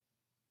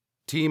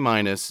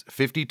T-minus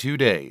 52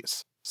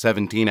 days,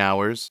 17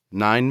 hours,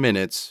 9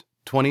 minutes,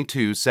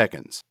 22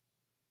 seconds.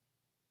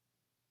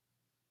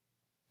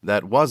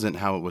 That wasn't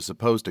how it was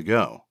supposed to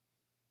go.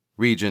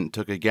 Regent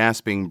took a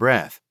gasping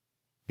breath.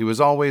 He was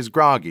always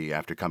groggy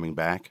after coming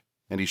back,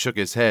 and he shook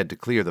his head to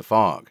clear the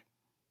fog.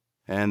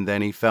 And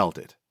then he felt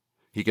it.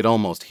 He could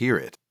almost hear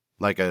it,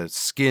 like a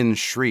skin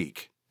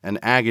shriek, an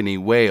agony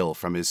wail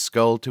from his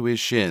skull to his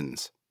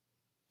shins.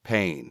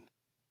 Pain.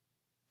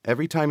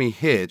 Every time he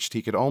hitched,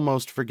 he could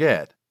almost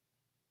forget.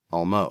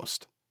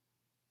 Almost.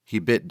 He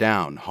bit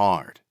down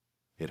hard.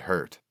 It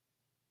hurt.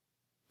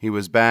 He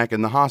was back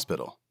in the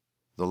hospital.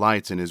 The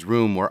lights in his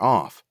room were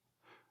off.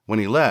 When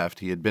he left,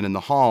 he had been in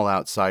the hall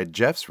outside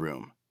Jeff's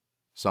room.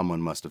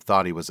 Someone must have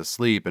thought he was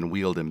asleep and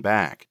wheeled him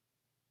back.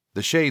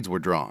 The shades were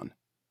drawn.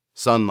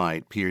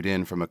 Sunlight peered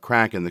in from a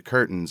crack in the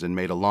curtains and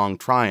made a long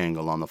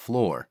triangle on the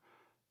floor.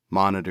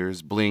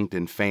 Monitors blinked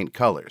in faint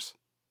colors.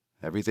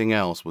 Everything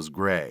else was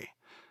gray.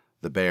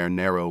 The bare,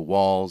 narrow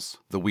walls,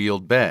 the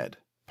wheeled bed,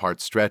 part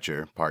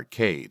stretcher, part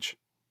cage.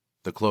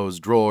 The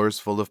closed drawers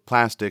full of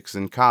plastics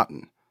and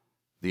cotton.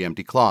 The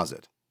empty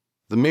closet.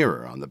 The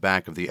mirror on the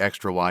back of the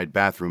extra-wide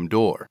bathroom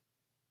door.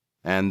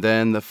 And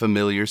then the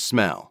familiar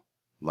smell,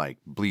 like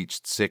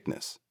bleached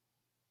sickness.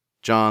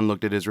 John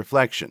looked at his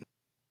reflection.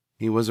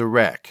 He was a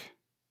wreck.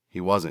 He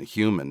wasn't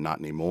human, not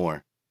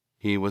anymore.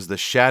 He was the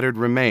shattered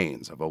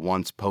remains of a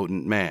once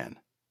potent man,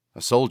 a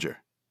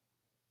soldier.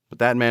 But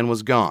that man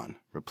was gone,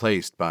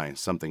 replaced by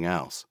something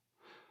else.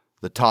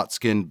 The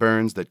taut-skinned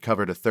burns that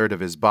covered a third of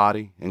his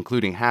body,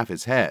 including half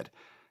his head,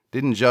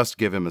 didn't just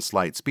give him a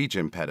slight speech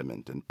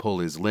impediment and pull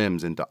his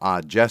limbs into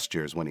odd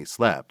gestures when he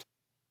slept.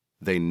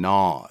 They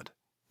gnawed.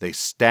 They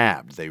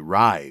stabbed. They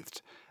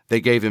writhed.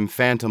 They gave him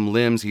phantom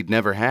limbs he'd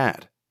never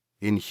had.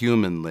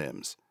 Inhuman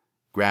limbs.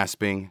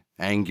 Grasping,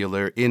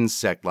 angular,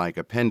 insect-like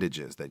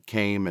appendages that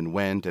came and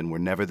went and were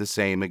never the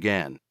same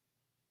again.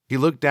 He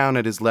looked down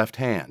at his left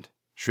hand,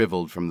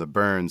 shriveled from the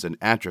burns and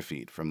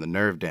atrophied from the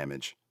nerve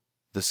damage.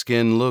 The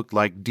skin looked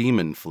like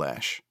demon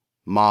flesh,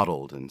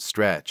 mottled and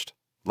stretched,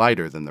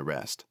 lighter than the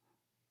rest.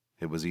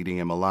 It was eating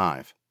him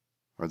alive,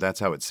 or that's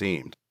how it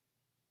seemed.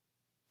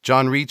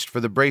 John reached for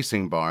the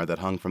bracing bar that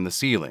hung from the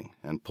ceiling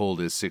and pulled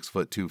his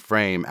 6'2"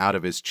 frame out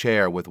of his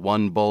chair with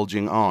one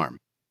bulging arm.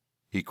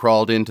 He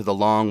crawled into the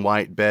long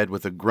white bed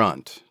with a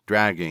grunt,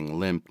 dragging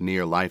limp,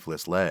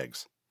 near-lifeless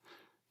legs.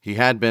 He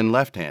had been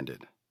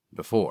left-handed,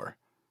 before.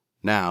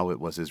 Now it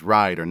was his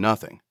right or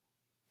nothing.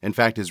 In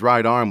fact, his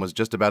right arm was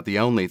just about the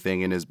only thing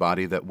in his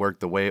body that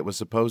worked the way it was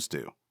supposed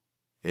to.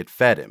 It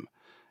fed him.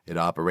 It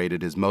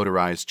operated his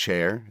motorized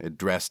chair. It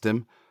dressed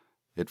him.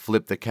 It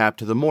flipped the cap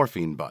to the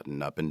morphine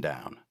button up and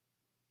down.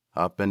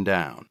 Up and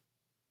down.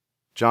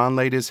 John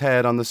laid his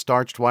head on the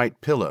starched white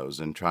pillows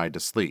and tried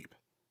to sleep.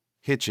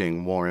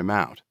 Hitching wore him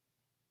out.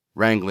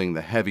 Wrangling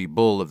the heavy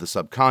bull of the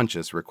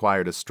subconscious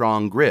required a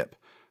strong grip,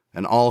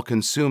 an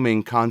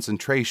all-consuming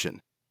concentration.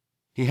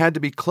 He had to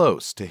be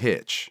close to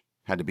Hitch,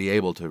 had to be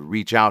able to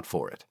reach out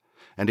for it,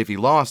 and if he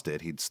lost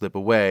it, he'd slip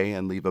away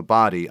and leave a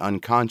body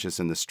unconscious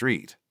in the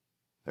street.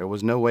 There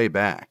was no way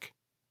back.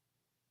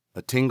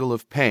 A tingle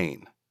of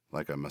pain,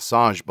 like a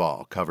massage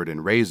ball covered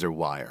in razor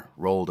wire,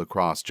 rolled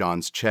across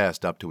John's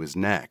chest up to his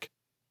neck.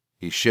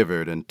 He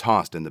shivered and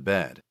tossed in the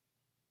bed.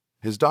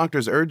 His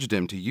doctors urged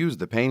him to use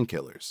the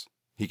painkillers.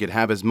 He could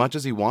have as much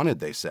as he wanted,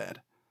 they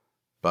said.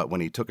 But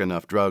when he took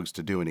enough drugs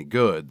to do any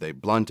good, they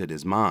blunted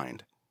his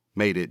mind,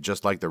 made it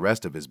just like the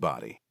rest of his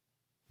body.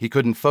 He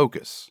couldn't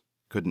focus,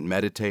 couldn't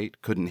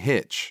meditate, couldn't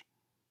hitch.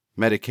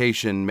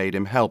 Medication made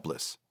him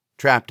helpless,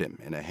 trapped him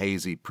in a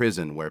hazy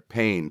prison where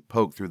pain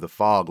poked through the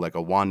fog like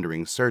a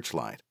wandering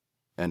searchlight,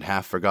 and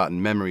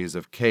half-forgotten memories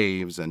of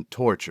caves and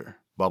torture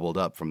bubbled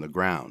up from the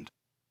ground.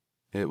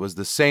 It was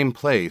the same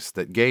place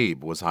that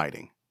Gabe was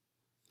hiding.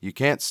 You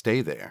can't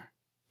stay there.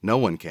 No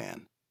one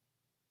can.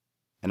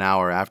 An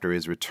hour after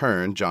his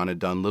return, John had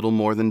done little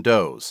more than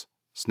doze,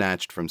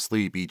 snatched from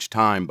sleep each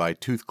time by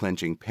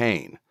tooth-clenching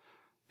pain.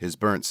 His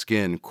burnt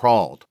skin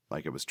crawled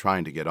like it was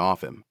trying to get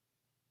off him.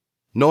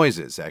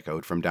 Noises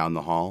echoed from down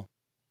the hall.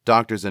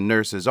 Doctors and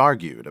nurses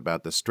argued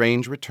about the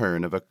strange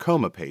return of a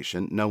coma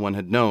patient no one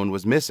had known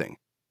was missing.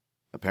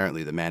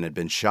 Apparently the man had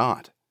been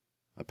shot.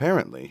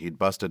 Apparently he'd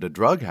busted a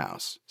drug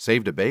house,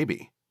 saved a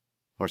baby.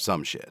 Or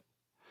some shit.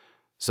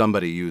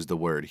 Somebody used the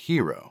word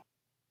hero.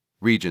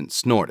 Regent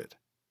snorted.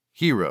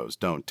 Heroes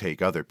don't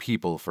take other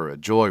people for a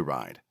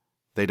joyride.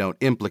 They don't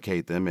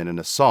implicate them in an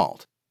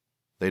assault.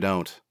 They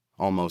don't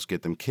almost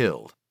get them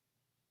killed.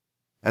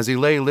 As he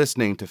lay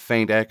listening to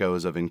faint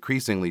echoes of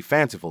increasingly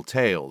fanciful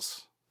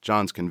tales,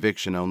 John's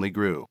conviction only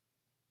grew.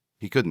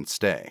 He couldn't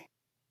stay.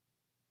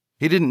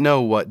 He didn't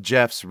know what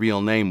Jeff's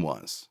real name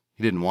was.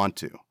 He didn't want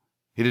to.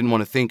 He didn't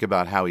want to think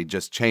about how he'd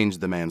just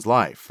changed the man's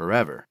life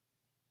forever.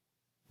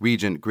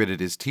 Regent gritted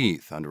his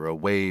teeth under a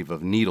wave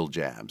of needle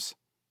jabs.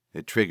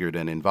 It triggered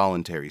an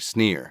involuntary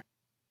sneer.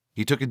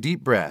 He took a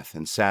deep breath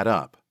and sat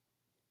up.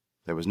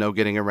 There was no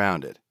getting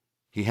around it.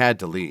 He had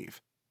to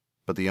leave.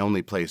 But the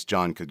only place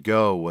John could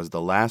go was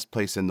the last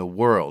place in the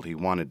world he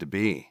wanted to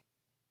be.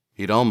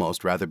 He'd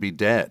almost rather be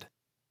dead.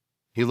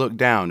 He looked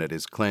down at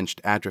his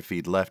clenched,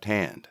 atrophied left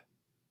hand.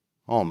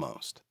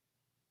 Almost.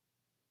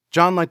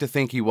 John liked to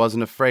think he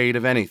wasn't afraid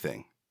of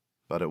anything,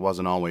 but it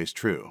wasn't always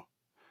true.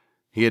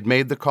 He had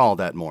made the call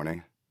that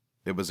morning.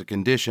 It was a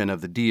condition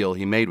of the deal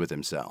he made with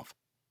himself.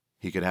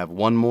 He could have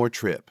one more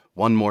trip,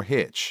 one more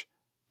hitch,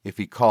 if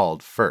he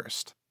called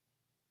first.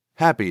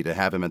 Happy to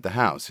have him at the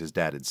house, his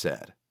dad had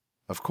said.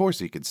 Of course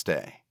he could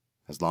stay,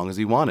 as long as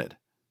he wanted.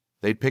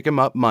 They'd pick him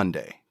up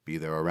Monday, be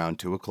there around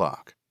 2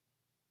 o'clock.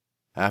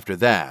 After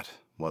that,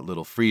 what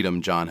little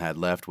freedom John had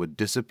left would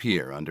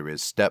disappear under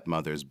his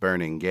stepmother's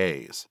burning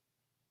gaze.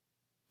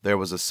 There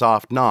was a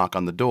soft knock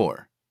on the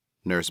door.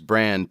 Nurse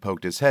Brand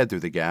poked his head through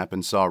the gap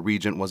and saw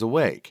Regent was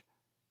awake.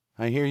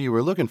 "I hear you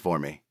were looking for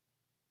me."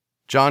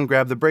 John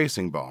grabbed the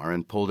bracing bar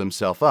and pulled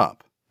himself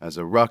up as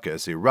a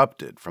ruckus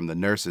erupted from the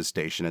nurse's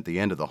station at the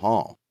end of the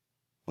hall.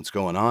 "What's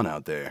going on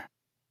out there?"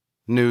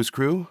 "News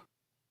crew?"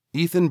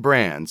 Ethan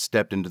Brand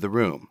stepped into the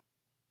room.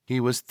 He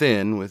was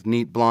thin, with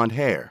neat blonde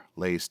hair,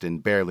 laced in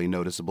barely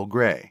noticeable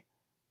gray.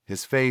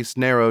 His face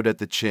narrowed at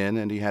the chin,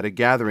 and he had a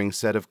gathering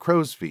set of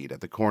crow's feet at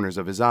the corners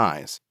of his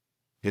eyes.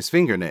 His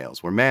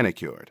fingernails were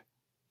manicured.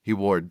 He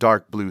wore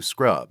dark blue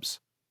scrubs.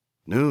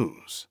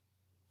 "News."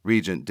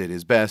 Regent did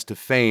his best to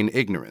feign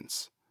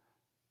ignorance.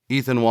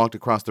 Ethan walked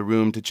across the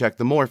room to check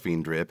the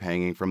morphine drip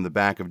hanging from the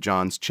back of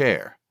John's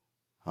chair.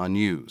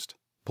 Unused.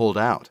 Pulled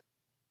out.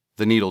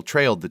 The needle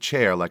trailed the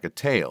chair like a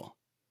tail.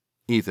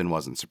 Ethan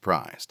wasn't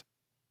surprised.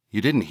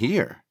 "You didn't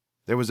hear?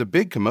 There was a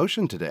big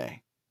commotion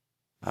today."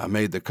 "I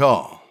made the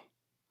call."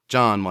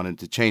 John wanted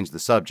to change the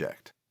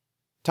subject.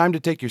 "Time to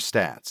take your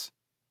stats."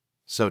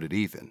 So did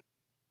Ethan.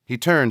 He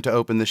turned to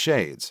open the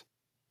shades.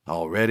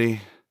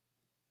 "Already?"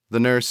 The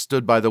nurse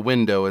stood by the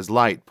window as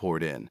light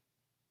poured in.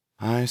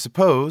 "I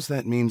suppose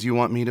that means you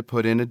want me to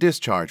put in a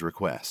discharge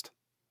request."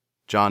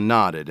 John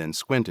nodded and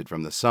squinted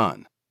from the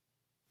sun.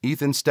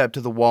 Ethan stepped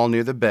to the wall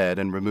near the bed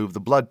and removed the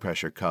blood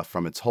pressure cuff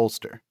from its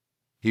holster.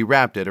 He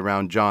wrapped it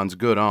around John's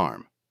good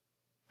arm.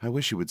 "I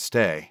wish you would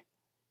stay."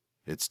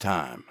 "It's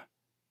time."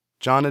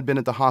 John had been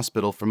at the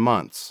hospital for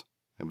months.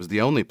 It was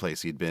the only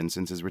place he'd been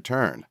since his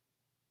return.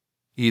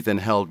 Ethan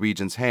held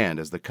Regent's hand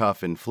as the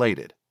cuff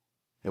inflated.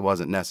 It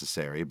wasn't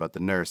necessary, but the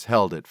nurse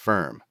held it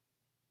firm.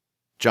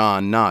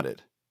 John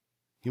nodded.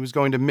 He was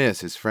going to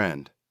miss his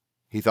friend.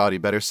 He thought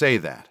he'd better say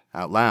that,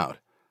 out loud.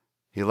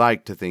 He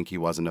liked to think he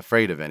wasn't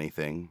afraid of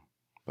anything,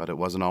 but it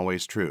wasn't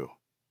always true.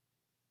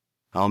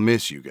 "I'll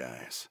miss you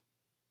guys."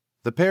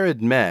 The pair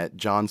had met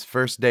John's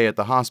first day at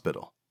the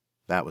hospital.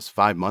 That was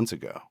 5 months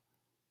ago.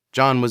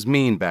 John was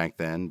mean back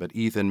then, but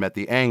Ethan met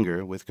the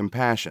anger with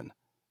compassion.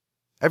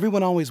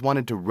 Everyone always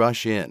wanted to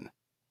rush in.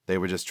 They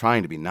were just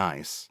trying to be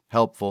nice,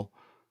 helpful,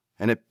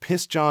 and it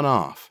pissed John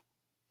off.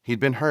 He'd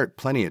been hurt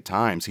plenty of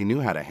times. He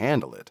knew how to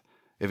handle it.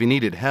 If he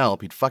needed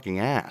help, he'd fucking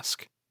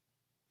ask.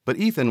 But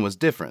Ethan was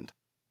different.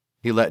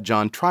 He let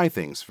John try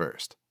things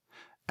first.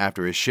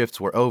 After his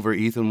shifts were over,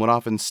 Ethan would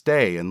often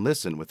stay and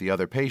listen with the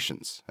other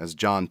patients as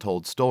John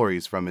told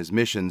stories from his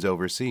missions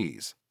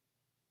overseas.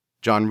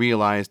 John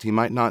realized he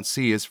might not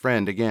see his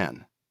friend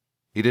again.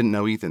 He didn't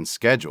know Ethan's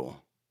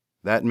schedule.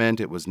 That meant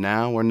it was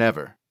now or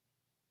never.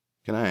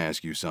 "Can I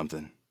ask you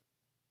something?"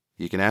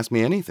 "You can ask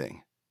me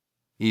anything."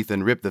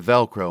 Ethan ripped the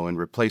Velcro and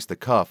replaced the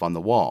cuff on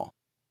the wall.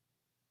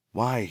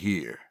 "Why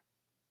here?"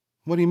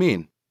 "What do you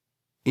mean?"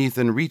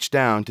 Ethan reached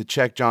down to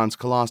check John's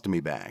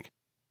colostomy bag.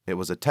 It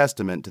was a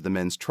testament to the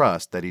men's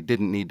trust that he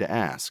didn't need to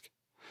ask.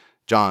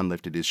 John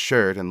lifted his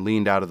shirt and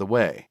leaned out of the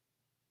way.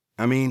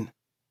 "I mean,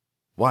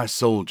 why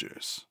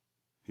soldiers?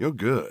 You're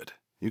good.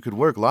 You could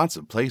work lots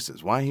of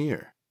places. Why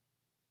here?"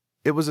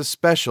 It was a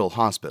special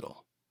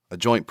hospital, a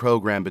joint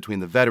program between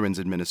the Veterans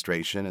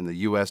Administration and the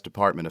U.S.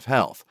 Department of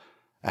Health,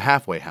 a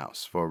halfway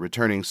house for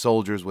returning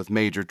soldiers with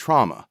major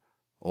trauma,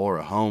 or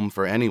a home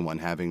for anyone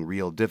having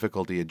real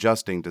difficulty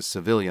adjusting to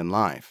civilian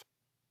life.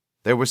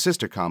 There were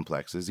sister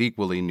complexes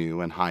equally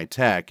new and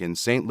high-tech in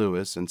St.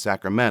 Louis and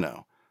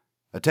Sacramento.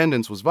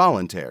 Attendance was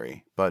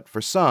voluntary, but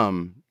for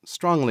some,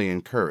 strongly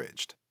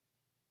encouraged.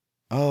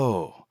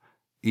 "Oh,"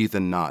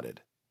 Ethan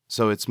nodded.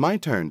 "So it's my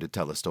turn to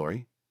tell a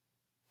story?"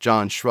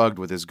 John shrugged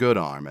with his good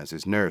arm as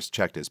his nurse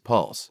checked his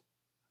pulse.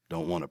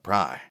 "Don't want to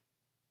pry."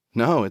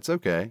 "No, it's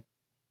okay."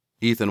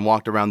 Ethan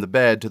walked around the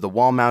bed to the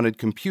wall-mounted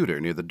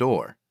computer near the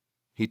door.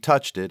 He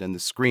touched it and the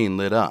screen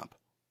lit up.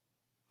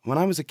 "When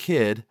I was a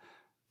kid,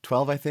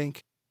 12 I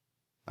think,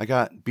 I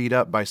got beat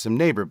up by some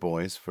neighbor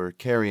boys for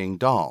carrying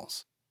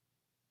dolls."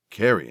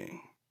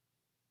 "Carrying?"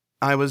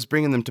 "I was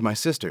bringing them to my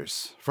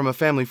sister's, from a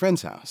family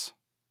friend's house.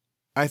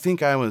 I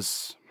think I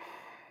was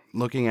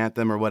looking at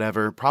them or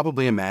whatever,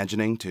 probably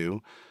imagining,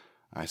 too.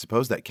 I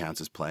suppose that counts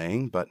as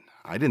playing, but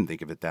I didn't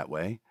think of it that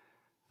way.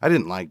 I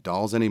didn't like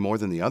dolls any more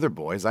than the other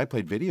boys. I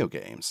played video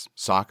games,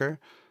 soccer.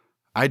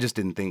 I just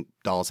didn't think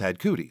dolls had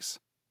cooties."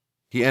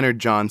 He entered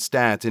John's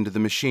stats into the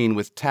machine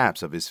with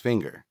taps of his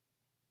finger.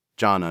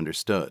 John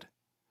understood.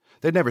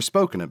 They'd never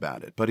spoken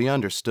about it, but he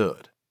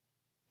understood.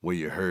 "Were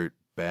you hurt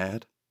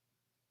bad?"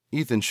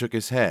 Ethan shook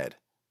his head.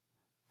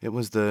 It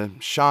was the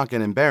shock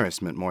and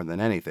embarrassment more than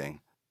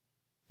anything.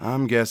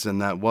 I'm guessing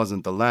that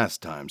wasn't the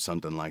last time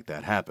something like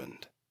that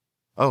happened.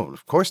 Oh,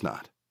 of course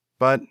not.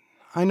 But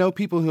I know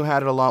people who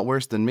had it a lot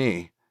worse than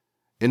me.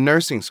 In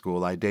nursing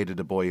school, I dated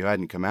a boy who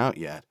hadn't come out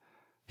yet.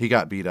 He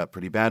got beat up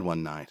pretty bad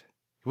one night.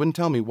 He wouldn't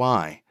tell me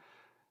why.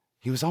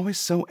 He was always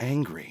so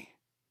angry.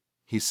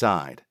 He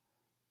sighed.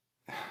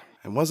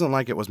 It wasn't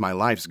like it was my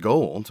life's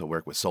goal to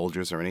work with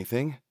soldiers or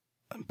anything,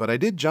 but I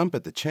did jump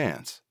at the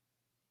chance.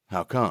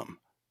 How come?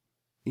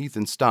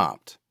 Ethan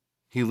stopped.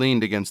 He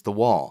leaned against the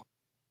wall.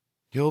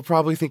 You'll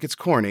probably think it's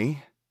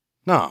corny.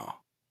 No.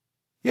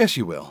 Yes,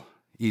 you will,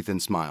 Ethan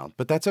smiled,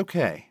 but that's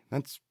okay.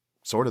 That's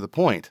sort of the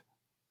point.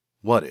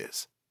 What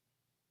is?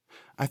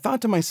 I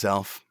thought to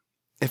myself,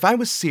 if I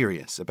was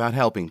serious about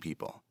helping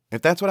people,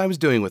 if that's what I was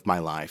doing with my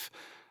life,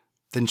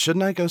 then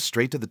shouldn't I go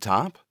straight to the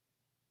top?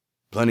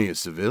 Plenty of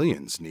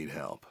civilians need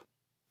help.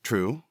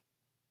 True.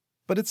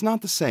 But it's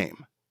not the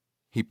same.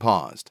 He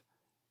paused.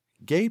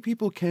 Gay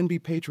people can be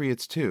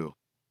patriots too.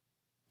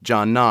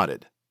 John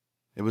nodded.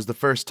 It was the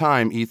first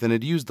time Ethan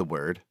had used the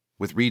word,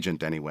 with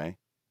Regent anyway.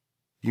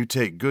 You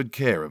take good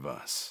care of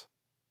us.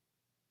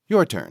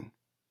 Your turn.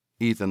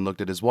 Ethan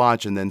looked at his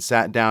watch and then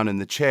sat down in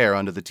the chair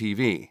under the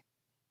TV.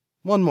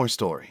 One more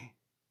story.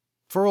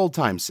 For old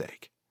time's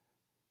sake.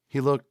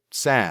 He looked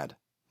sad,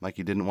 like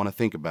he didn't want to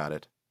think about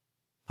it.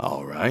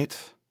 All right.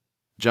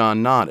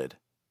 John nodded.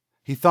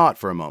 He thought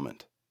for a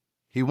moment.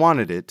 He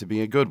wanted it to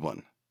be a good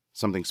one,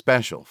 something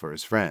special for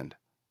his friend.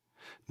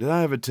 Did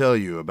I ever tell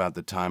you about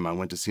the time I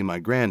went to see my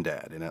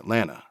granddad in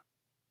Atlanta?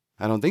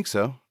 I don't think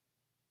so.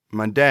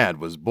 My dad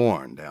was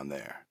born down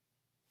there.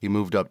 He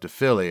moved up to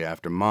Philly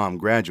after Mom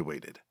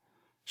graduated.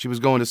 She was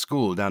going to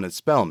school down at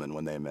Spelman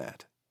when they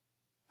met.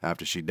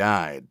 After she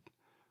died,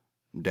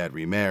 Dad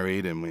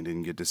remarried and we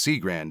didn't get to see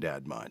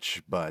Granddad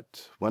much,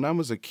 but when I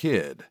was a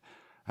kid,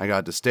 I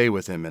got to stay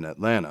with him in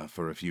Atlanta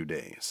for a few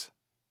days.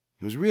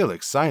 He was real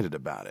excited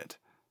about it.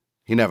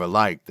 He never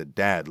liked that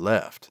Dad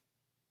left.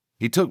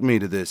 He took me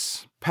to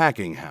this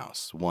packing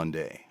house one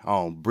day,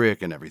 all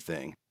brick and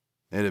everything.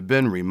 It had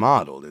been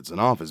remodeled. It's an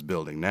office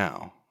building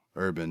now.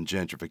 Urban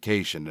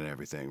gentrification and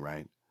everything,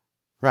 right?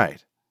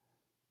 Right.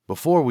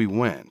 Before we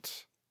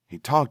went, he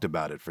talked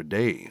about it for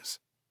days.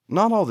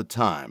 Not all the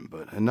time,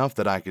 but enough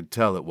that I could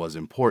tell it was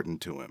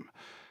important to him.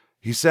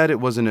 He said it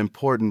was an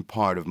important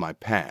part of my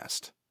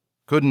past.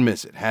 Couldn't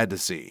miss it, had to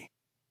see.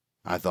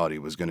 I thought he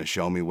was going to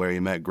show me where he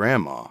met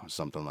Grandma,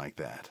 something like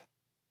that.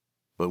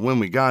 But when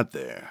we got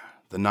there,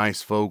 the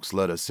nice folks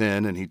let us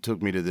in and he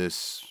took me to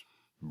this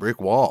brick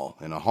wall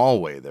in a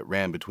hallway that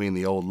ran between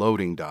the old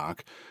loading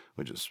dock,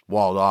 which is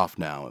walled off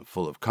now and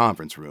full of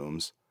conference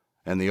rooms,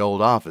 and the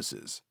old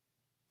offices.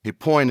 He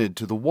pointed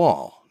to the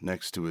wall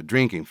next to a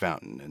drinking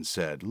fountain and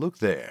said, "Look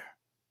there."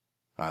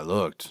 I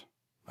looked.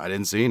 I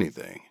didn't see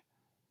anything.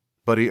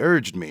 But he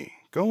urged me,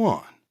 "Go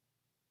on."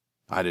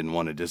 I didn't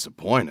want to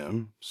disappoint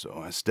him, so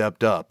I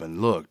stepped up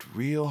and looked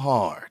real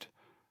hard.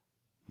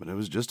 But it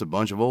was just a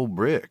bunch of old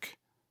brick.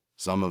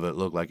 Some of it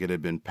looked like it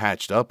had been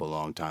patched up a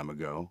long time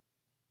ago.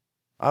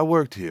 I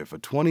worked here for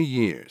 20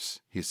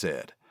 years, he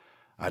said.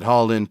 I'd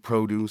haul in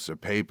produce or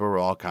paper or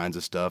all kinds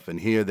of stuff, and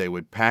here they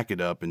would pack it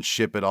up and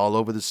ship it all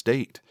over the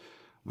state.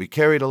 We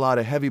carried a lot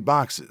of heavy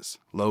boxes,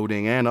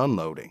 loading and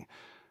unloading.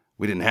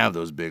 We didn't have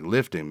those big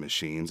lifting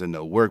machines and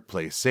no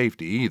workplace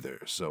safety either,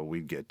 so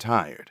we'd get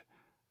tired.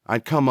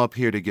 I'd come up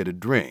here to get a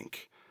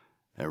drink,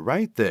 and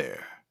right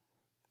there,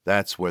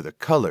 that's where the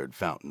colored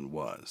fountain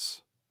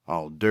was,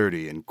 all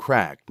dirty and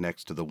cracked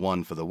next to the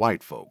one for the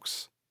white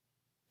folks.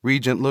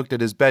 Regent looked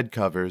at his bed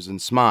covers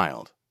and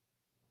smiled.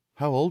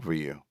 How old were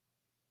you?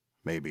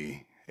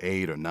 Maybe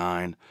 8 or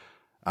 9.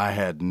 I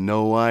had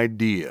no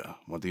idea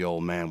what the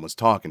old man was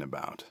talking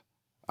about.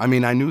 I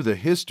mean, I knew the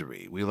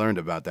history. We learned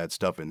about that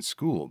stuff in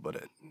school, but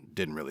it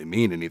didn't really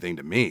mean anything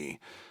to me.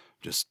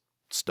 Just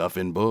stuff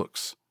in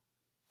books.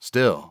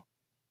 Still,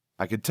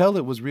 I could tell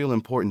it was real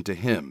important to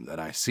him that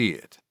I see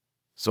it.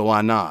 So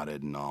I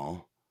nodded and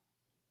all.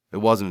 It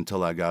wasn't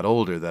until I got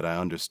older that I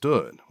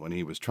understood what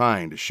he was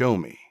trying to show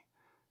me.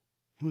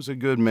 He was a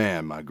good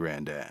man, my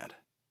granddad.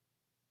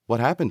 What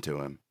happened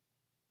to him?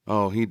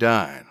 Oh, he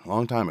died a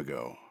long time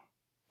ago.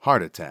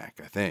 Heart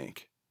attack, I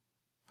think.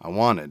 I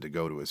wanted to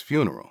go to his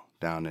funeral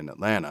down in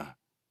Atlanta.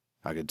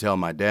 I could tell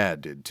my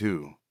dad did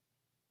too.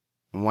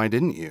 And why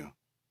didn't you?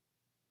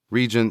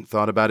 Regent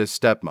thought about his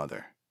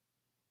stepmother.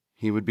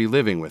 He would be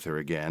living with her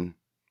again,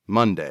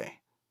 Monday,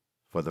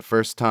 for the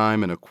first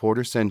time in a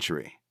quarter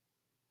century.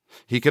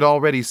 He could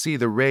already see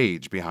the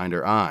rage behind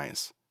her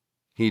eyes.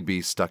 He'd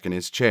be stuck in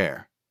his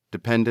chair,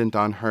 dependent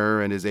on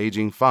her and his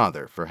aging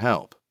father for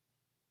help.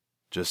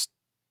 Just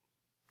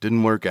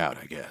didn't work out,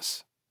 I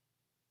guess.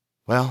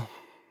 Well,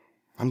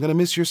 I'm going to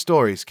miss your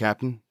stories,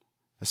 Captain,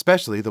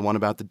 especially the one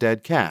about the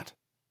dead cat.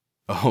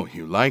 Oh,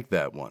 you like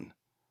that one?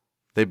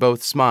 They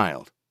both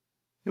smiled.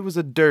 It was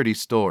a dirty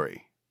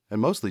story, and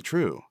mostly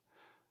true.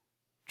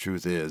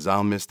 Truth is,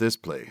 I'll miss this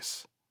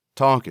place.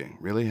 Talking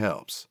really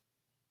helps.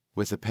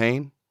 With the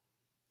pain?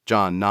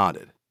 John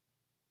nodded.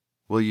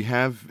 Will you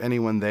have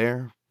anyone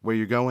there, where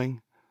you're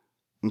going?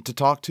 To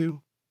talk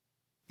to?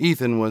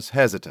 Ethan was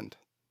hesitant.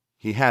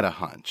 He had a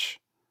hunch.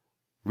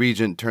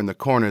 Regent turned the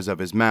corners of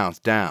his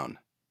mouth down.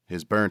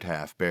 His burnt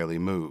half barely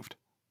moved.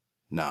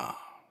 No,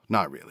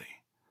 not really.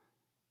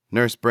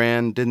 Nurse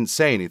Brand didn't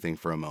say anything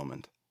for a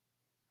moment.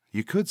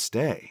 You could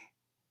stay.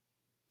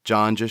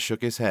 John just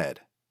shook his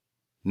head.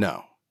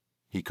 No,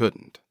 he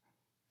couldn't.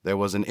 There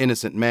was an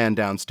innocent man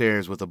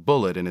downstairs with a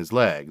bullet in his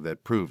leg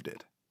that proved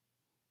it.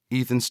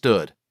 Ethan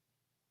stood.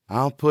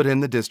 I'll put in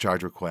the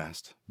discharge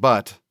request,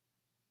 but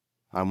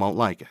I won't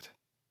like it.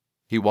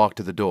 He walked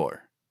to the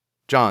door.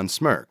 John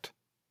smirked.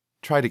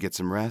 Try to get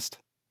some rest.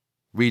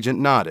 Regent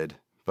nodded,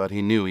 but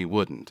he knew he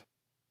wouldn't.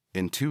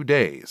 In 2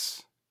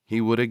 days, he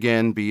would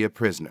again be a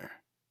prisoner.